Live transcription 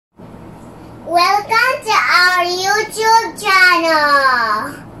YouTube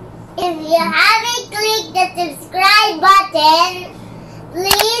channel. If you haven't clicked the subscribe button,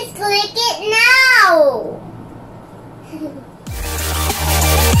 please click it now.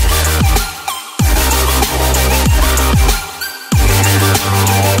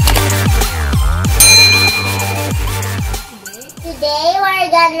 Today we're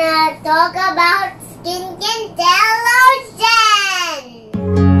gonna talk about Skin Can Tell Lotion.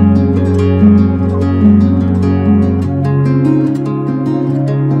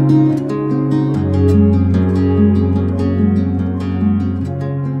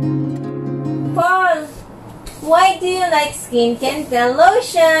 Paul, why do you like Skin Can Tell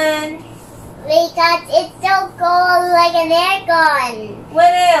Lotion? Because it's so cold like an aircon.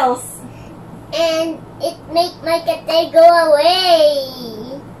 What else? And it makes my cat go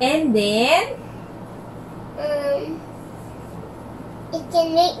away. And then? It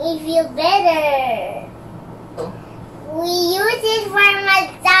can make me feel better. We use it for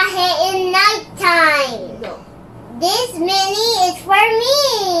massage in nighttime. This mini is for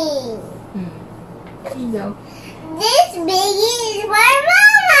me. This biggie is for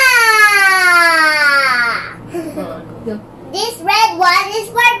Mama. This red one is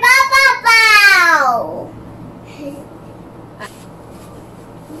for Papa Pow.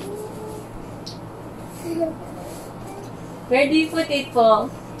 Where do you put it, Paul?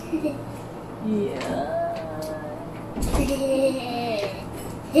 Yeah.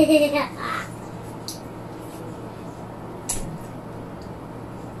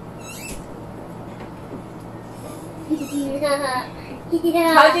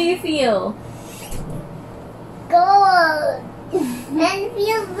 How do you feel? Cold and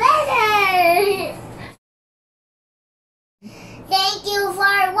feel better. Thank you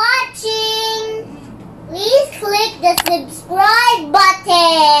for watching. Please click the subscribe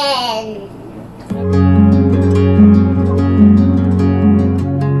button.